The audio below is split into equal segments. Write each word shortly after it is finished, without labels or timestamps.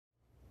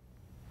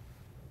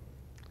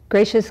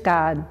Gracious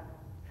God,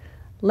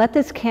 let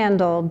this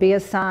candle be a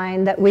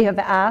sign that we have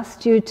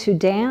asked you to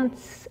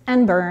dance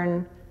and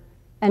burn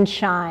and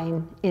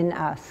shine in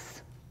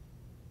us.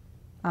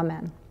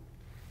 Amen.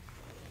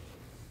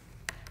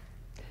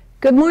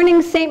 Good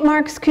morning, St.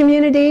 Mark's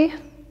community.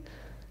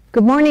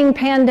 Good morning,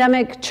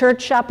 pandemic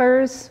church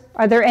shoppers.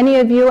 Are there any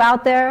of you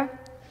out there?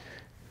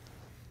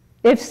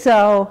 If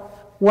so,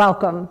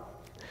 welcome.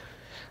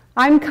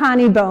 I'm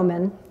Connie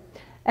Bowman,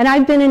 and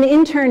I've been an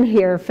intern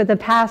here for the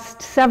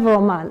past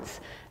several months,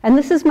 and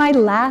this is my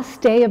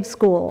last day of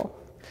school.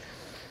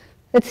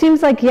 It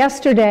seems like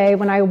yesterday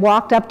when I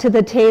walked up to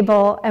the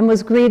table and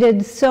was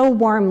greeted so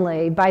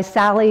warmly by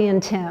Sally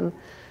and Tim.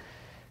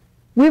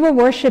 We were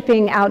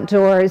worshiping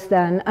outdoors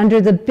then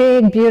under the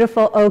big,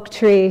 beautiful oak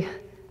tree,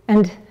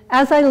 and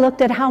as I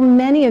looked at how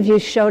many of you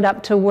showed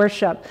up to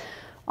worship,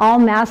 all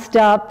masked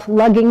up,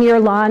 lugging your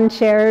lawn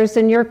chairs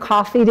and your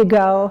coffee to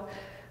go,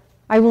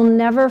 I will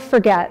never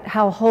forget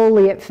how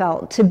holy it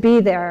felt to be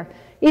there,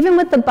 even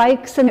with the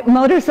bikes and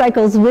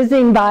motorcycles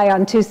whizzing by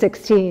on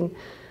 216.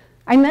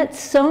 I met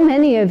so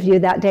many of you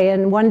that day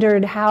and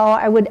wondered how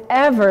I would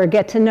ever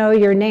get to know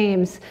your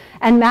names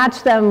and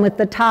match them with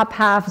the top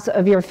halves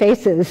of your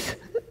faces.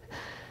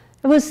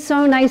 It was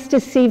so nice to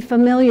see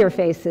familiar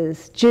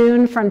faces,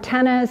 June from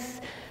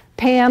tennis,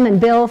 Pam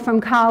and Bill from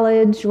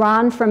college,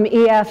 Ron from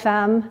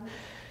EFM.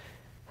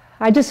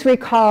 I just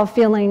recall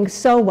feeling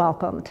so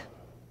welcomed,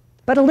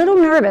 but a little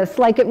nervous,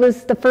 like it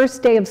was the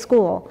first day of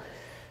school.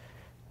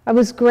 I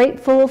was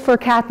grateful for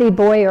Kathy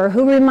Boyer,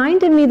 who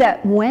reminded me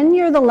that when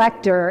you're the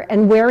lector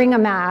and wearing a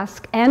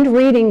mask and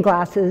reading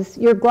glasses,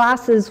 your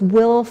glasses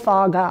will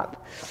fog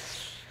up.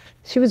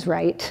 She was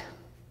right.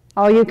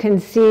 All you can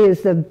see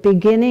is the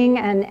beginning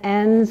and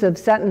ends of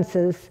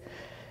sentences.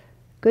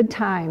 Good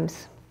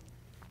times.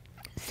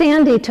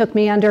 Sandy took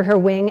me under her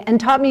wing and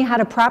taught me how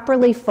to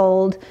properly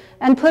fold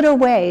and put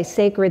away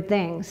sacred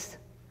things.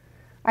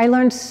 I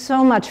learned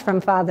so much from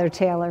Father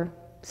Taylor,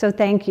 so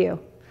thank you.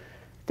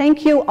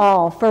 Thank you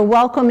all for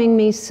welcoming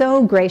me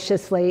so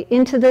graciously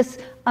into this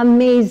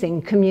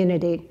amazing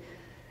community.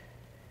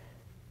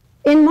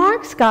 In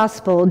Mark's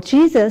Gospel,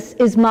 Jesus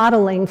is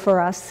modeling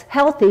for us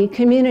healthy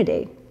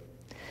community.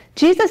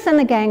 Jesus and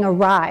the gang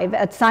arrive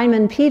at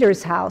Simon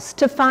Peter's house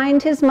to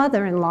find his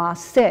mother-in-law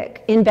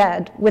sick in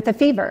bed with a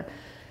fever.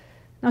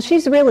 Now,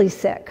 she's really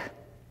sick.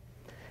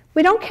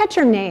 We don't catch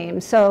her name,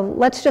 so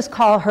let's just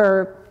call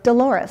her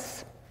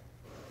Dolores.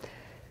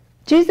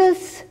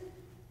 Jesus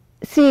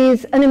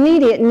sees an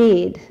immediate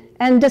need,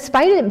 and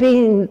despite it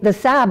being the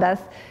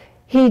Sabbath,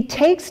 he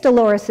takes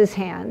Dolores'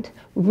 hand,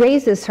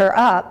 raises her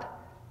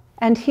up,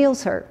 and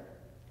heals her.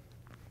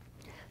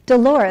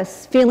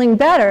 Dolores, feeling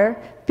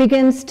better,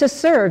 begins to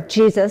serve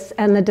Jesus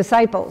and the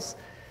disciples.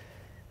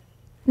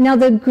 Now,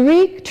 the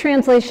Greek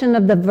translation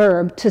of the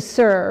verb to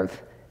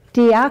serve,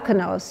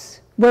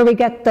 diakonos, where we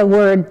get the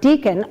word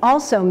deacon,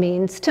 also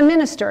means to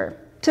minister,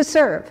 to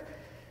serve.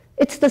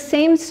 It's the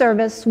same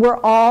service we're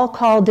all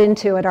called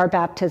into at our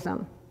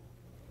baptism.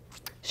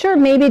 Sure,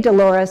 maybe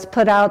Dolores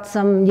put out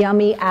some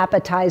yummy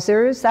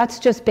appetizers, that's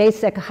just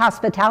basic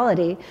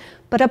hospitality,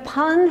 but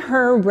upon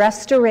her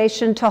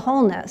restoration to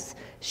wholeness,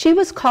 she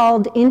was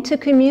called into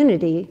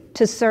community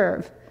to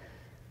serve.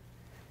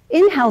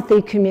 In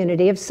healthy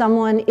community, if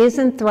someone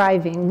isn't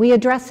thriving, we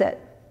address it.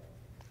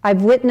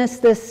 I've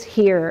witnessed this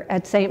here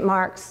at St.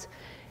 Mark's.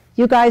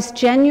 You guys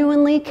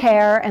genuinely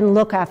care and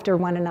look after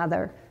one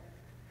another.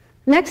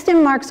 Next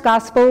in Mark's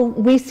Gospel,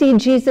 we see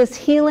Jesus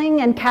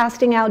healing and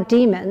casting out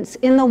demons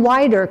in the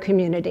wider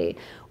community,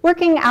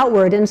 working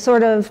outward in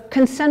sort of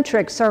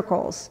concentric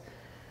circles.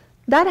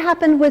 That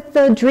happened with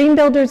the Dream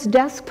Builders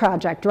Desk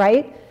Project,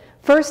 right?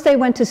 First, they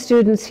went to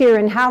students here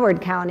in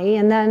Howard County,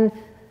 and then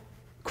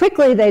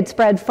quickly they'd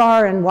spread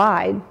far and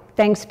wide,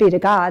 thanks be to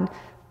God,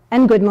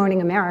 and Good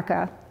Morning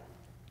America.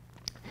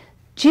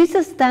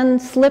 Jesus then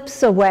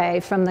slips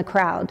away from the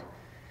crowd.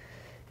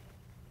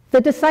 The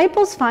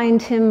disciples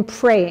find him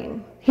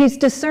praying. He's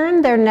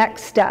discerned their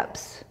next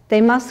steps. They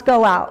must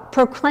go out,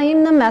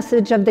 proclaim the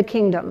message of the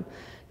kingdom,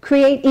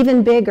 create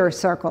even bigger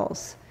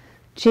circles.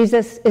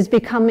 Jesus is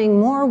becoming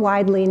more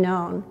widely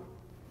known.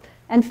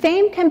 And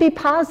fame can be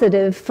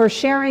positive for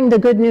sharing the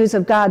good news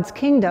of God's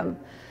kingdom,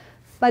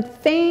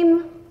 but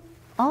fame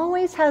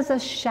always has a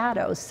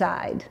shadow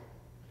side.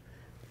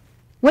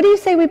 What do you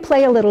say we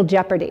play a little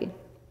Jeopardy?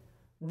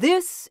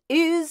 This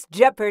is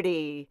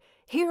Jeopardy!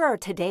 Here are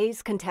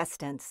today's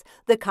contestants.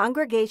 The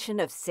congregation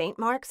of St.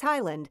 Mark's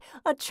Highland,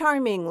 a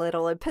charming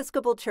little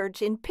Episcopal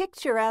church in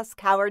picturesque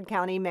Howard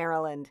County,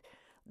 Maryland.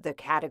 The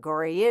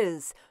category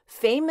is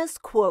Famous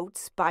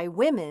Quotes by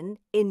Women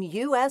in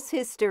U.S.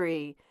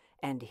 History.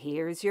 And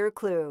here's your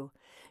clue.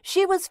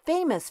 She was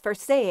famous for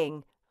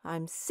saying,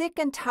 "I'm sick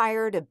and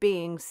tired of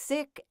being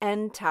sick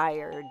and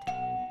tired."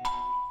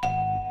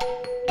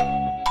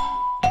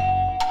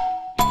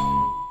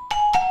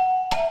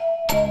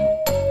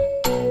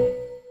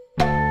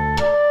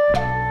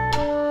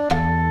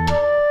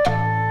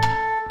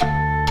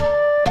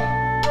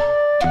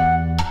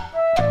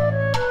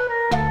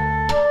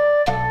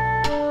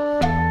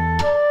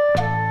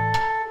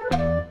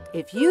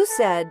 If you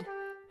said,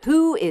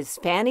 "Who is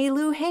Fannie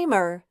Lou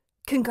Hamer?"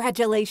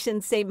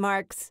 Congratulations, St.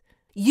 Mark's.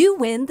 You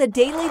win the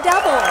Daily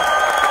Double.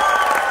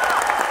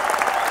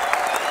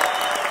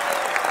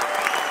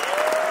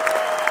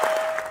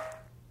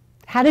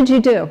 How did you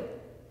do?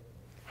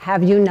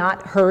 Have you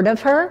not heard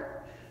of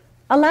her?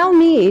 Allow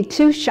me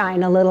to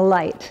shine a little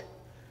light.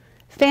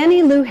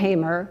 Fannie Lou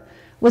Hamer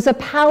was a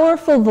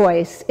powerful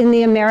voice in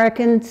the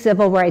American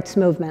Civil Rights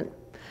Movement.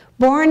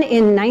 Born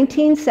in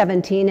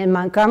 1917 in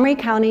Montgomery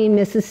County,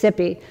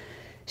 Mississippi,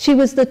 she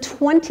was the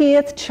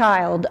 20th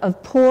child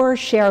of poor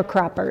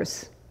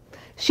sharecroppers.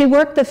 She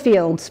worked the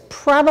fields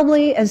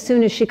probably as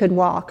soon as she could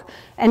walk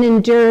and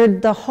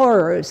endured the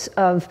horrors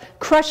of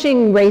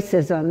crushing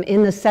racism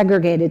in the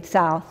segregated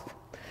South.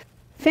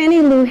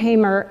 Fannie Lou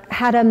Hamer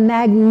had a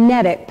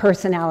magnetic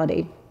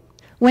personality.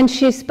 When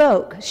she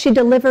spoke, she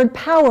delivered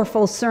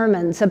powerful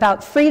sermons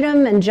about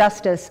freedom and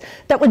justice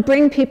that would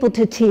bring people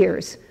to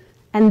tears.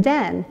 And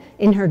then,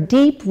 in her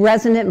deep,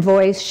 resonant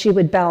voice, she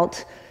would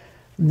belt,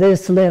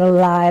 "This little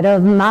light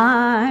of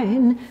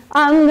mine,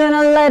 I'm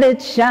gonna let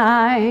it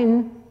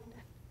shine."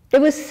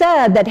 It was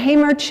said that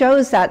Hamer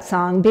chose that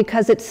song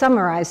because it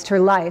summarized her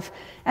life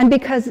and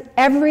because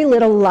every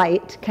little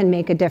light can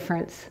make a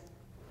difference.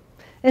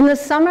 In the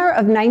summer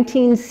of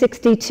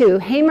 1962,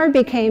 Hamer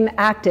became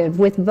active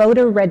with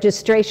voter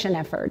registration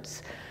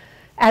efforts.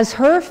 As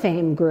her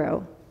fame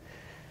grew,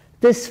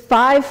 this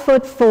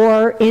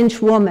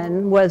 5'4"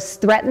 woman was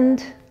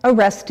threatened,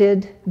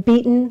 arrested,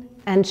 beaten,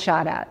 and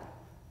shot at.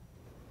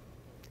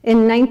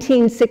 In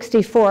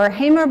 1964,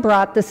 Hamer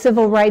brought the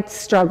civil rights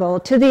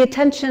struggle to the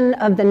attention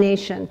of the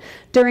nation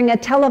during a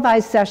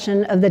televised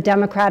session of the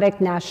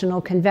Democratic National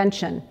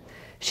Convention.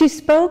 She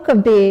spoke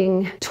of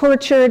being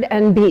tortured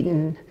and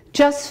beaten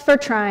just for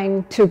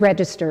trying to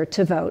register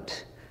to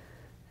vote.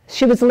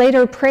 She was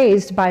later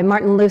praised by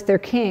Martin Luther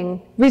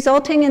King,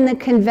 resulting in the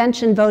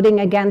convention voting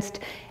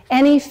against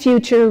any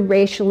future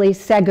racially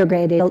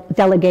segregated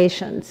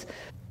delegations.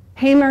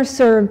 Hamer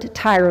served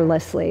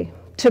tirelessly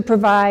to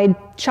provide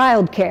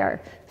childcare,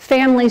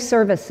 family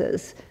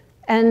services,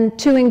 and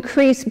to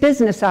increase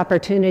business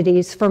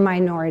opportunities for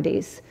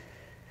minorities.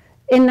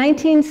 In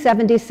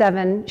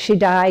 1977, she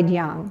died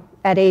young,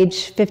 at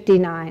age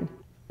 59.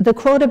 The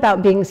quote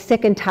about being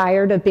sick and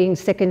tired of being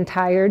sick and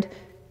tired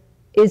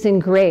is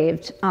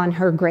engraved on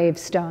her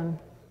gravestone.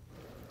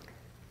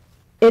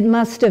 It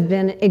must have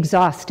been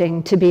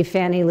exhausting to be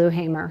Fannie Lou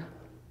Hamer.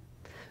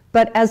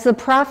 But as the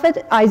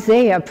prophet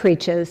Isaiah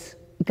preaches,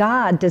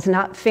 God does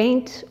not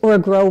faint or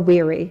grow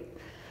weary.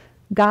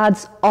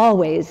 God's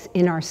always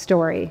in our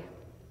story.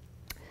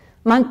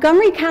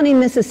 Montgomery County,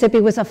 Mississippi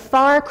was a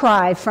far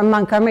cry from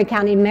Montgomery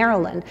County,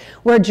 Maryland,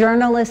 where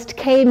journalist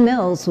Kay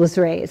Mills was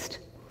raised.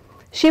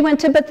 She went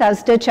to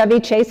Bethesda Chevy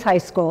Chase High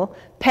School,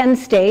 Penn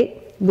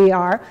State,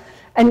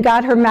 and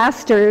got her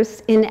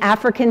master's in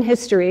African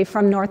history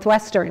from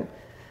Northwestern.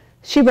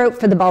 She wrote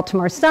for the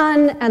Baltimore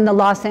Sun and the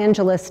Los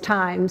Angeles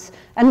Times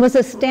and was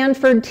a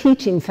Stanford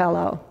teaching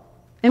fellow.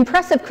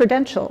 Impressive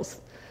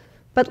credentials.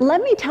 But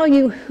let me tell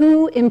you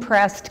who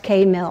impressed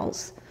Kay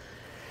Mills.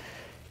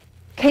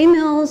 Kay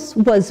Mills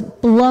was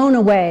blown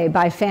away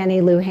by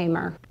Fannie Lou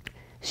Hamer.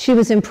 She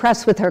was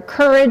impressed with her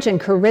courage and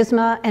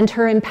charisma and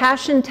her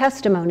impassioned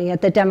testimony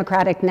at the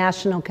Democratic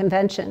National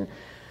Convention.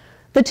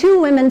 The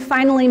two women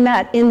finally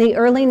met in the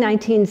early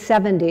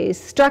 1970s,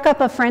 struck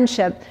up a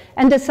friendship,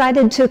 and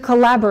decided to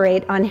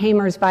collaborate on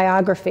Hamer's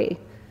biography.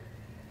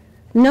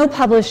 No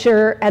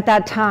publisher at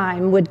that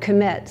time would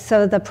commit,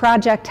 so the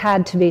project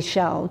had to be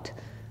shelved.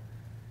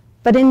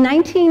 But in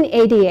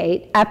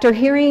 1988, after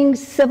hearing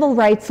civil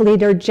rights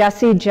leader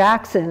Jesse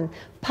Jackson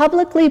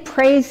publicly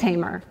praise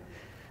Hamer,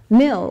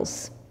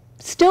 Mills,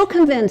 still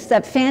convinced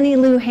that Fannie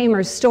Lou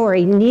Hamer's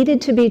story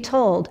needed to be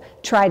told,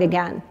 tried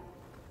again.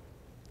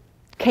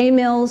 Kay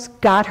Mills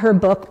got her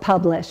book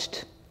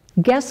published.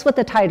 Guess what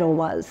the title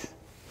was?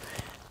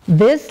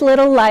 This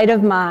Little Light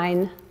of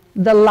Mine,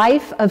 The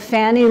Life of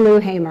Fannie Lou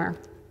Hamer.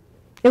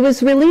 It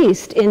was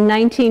released in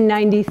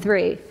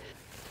 1993.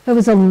 It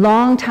was a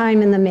long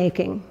time in the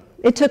making.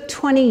 It took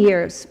 20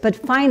 years, but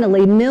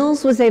finally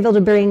Mills was able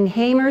to bring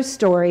Hamer's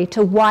story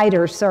to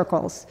wider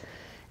circles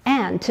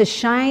and to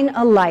shine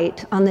a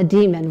light on the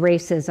demon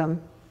racism.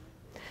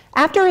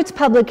 After its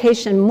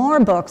publication, more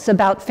books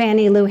about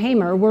Fannie Lou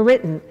Hamer were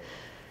written.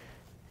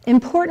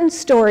 Important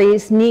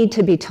stories need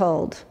to be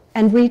told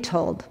and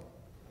retold.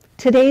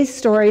 Today's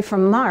story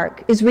from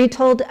Mark is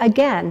retold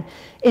again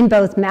in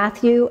both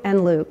Matthew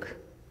and Luke.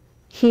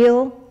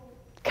 Heal,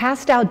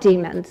 cast out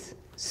demons,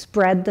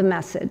 spread the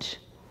message.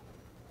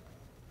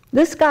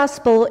 This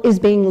gospel is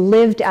being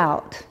lived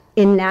out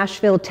in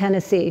Nashville,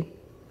 Tennessee.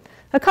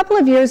 A couple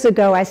of years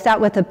ago, I sat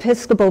with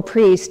Episcopal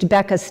priest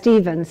Becca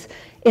Stevens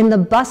in the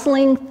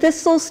bustling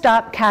Thistle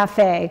Stop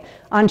Cafe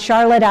on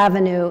Charlotte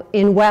Avenue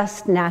in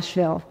West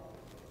Nashville.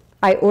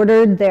 I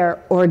ordered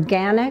their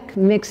organic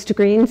mixed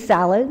green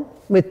salad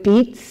with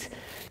beets,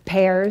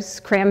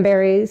 pears,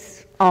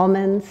 cranberries,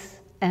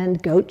 almonds,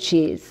 and goat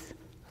cheese.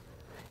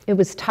 It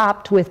was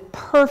topped with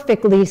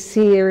perfectly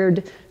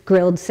seared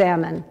grilled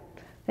salmon.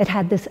 It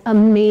had this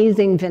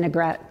amazing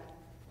vinaigrette.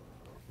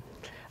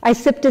 I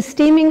sipped a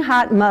steaming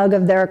hot mug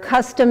of their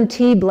custom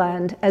tea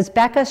blend as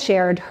Becca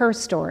shared her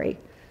story.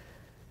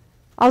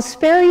 I'll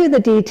spare you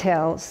the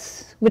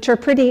details, which are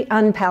pretty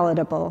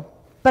unpalatable,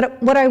 but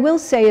what I will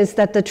say is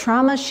that the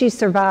trauma she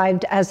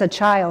survived as a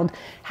child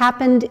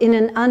happened in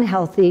an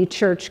unhealthy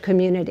church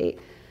community.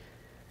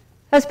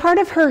 As part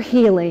of her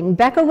healing,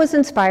 Becca was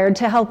inspired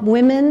to help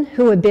women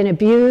who had been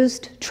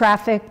abused,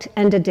 trafficked,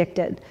 and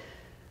addicted.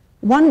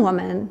 One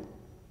woman,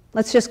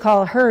 let's just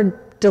call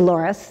her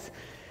Dolores,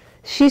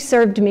 she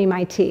served me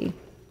my tea.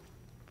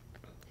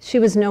 She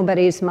was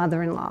nobody's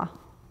mother-in-law.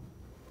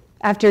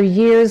 After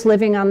years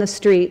living on the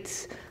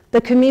streets,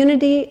 the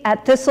community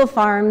at Thistle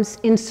Farms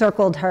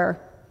encircled her.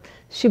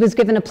 She was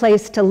given a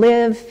place to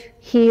live,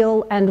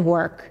 heal, and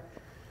work.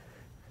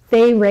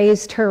 They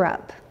raised her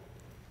up,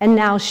 and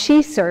now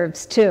she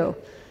serves too,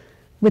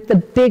 with the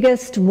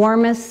biggest,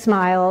 warmest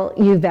smile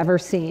you've ever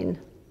seen.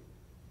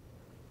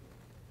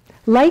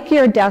 Like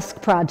your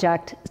desk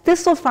project,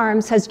 Thistle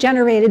Farms has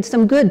generated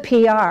some good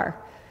PR.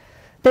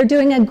 They're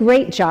doing a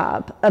great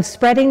job of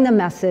spreading the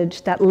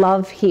message that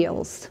love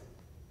heals.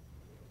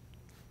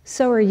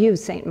 So are you,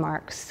 St.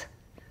 Mark's.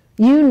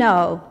 You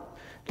know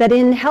that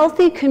in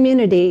healthy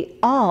community,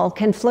 all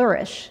can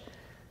flourish.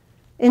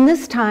 In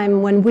this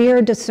time when we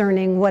are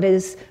discerning what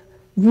is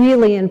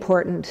really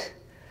important,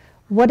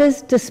 what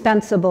is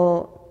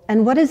dispensable,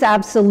 and what is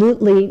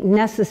absolutely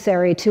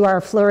necessary to our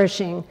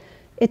flourishing,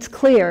 it's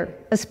clear,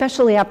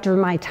 especially after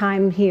my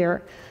time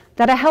here,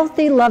 that a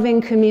healthy,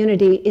 loving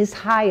community is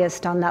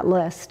highest on that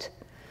list.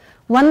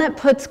 One that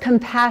puts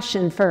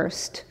compassion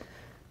first,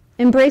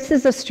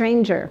 embraces a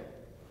stranger,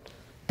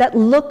 that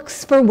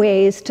looks for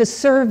ways to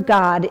serve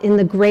God in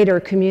the greater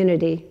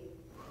community.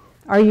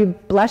 Are you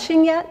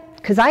blushing yet?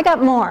 Because I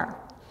got more.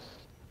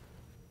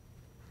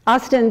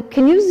 Austin,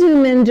 can you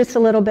zoom in just a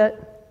little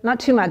bit?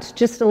 Not too much,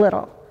 just a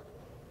little.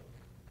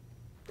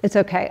 It's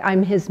okay,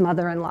 I'm his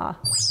mother-in-law.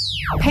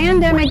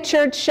 Pandemic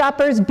church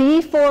shoppers,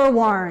 be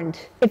forewarned.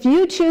 If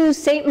you choose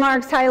St.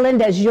 Mark's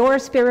Highland as your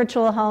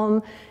spiritual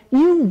home,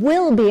 you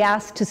will be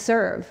asked to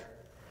serve,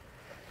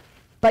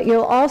 but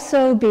you'll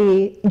also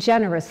be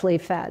generously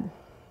fed.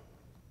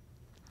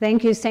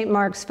 Thank you, St.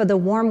 Mark's, for the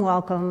warm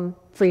welcome,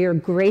 for your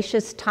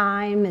gracious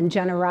time and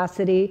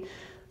generosity,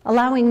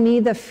 allowing me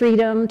the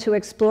freedom to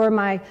explore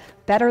my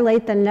better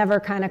late than never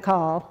kind of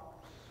call.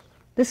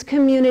 This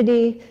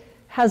community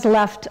has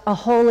left a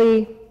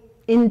holy,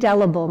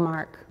 indelible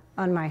mark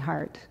on my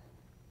heart.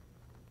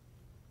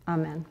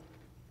 Amen.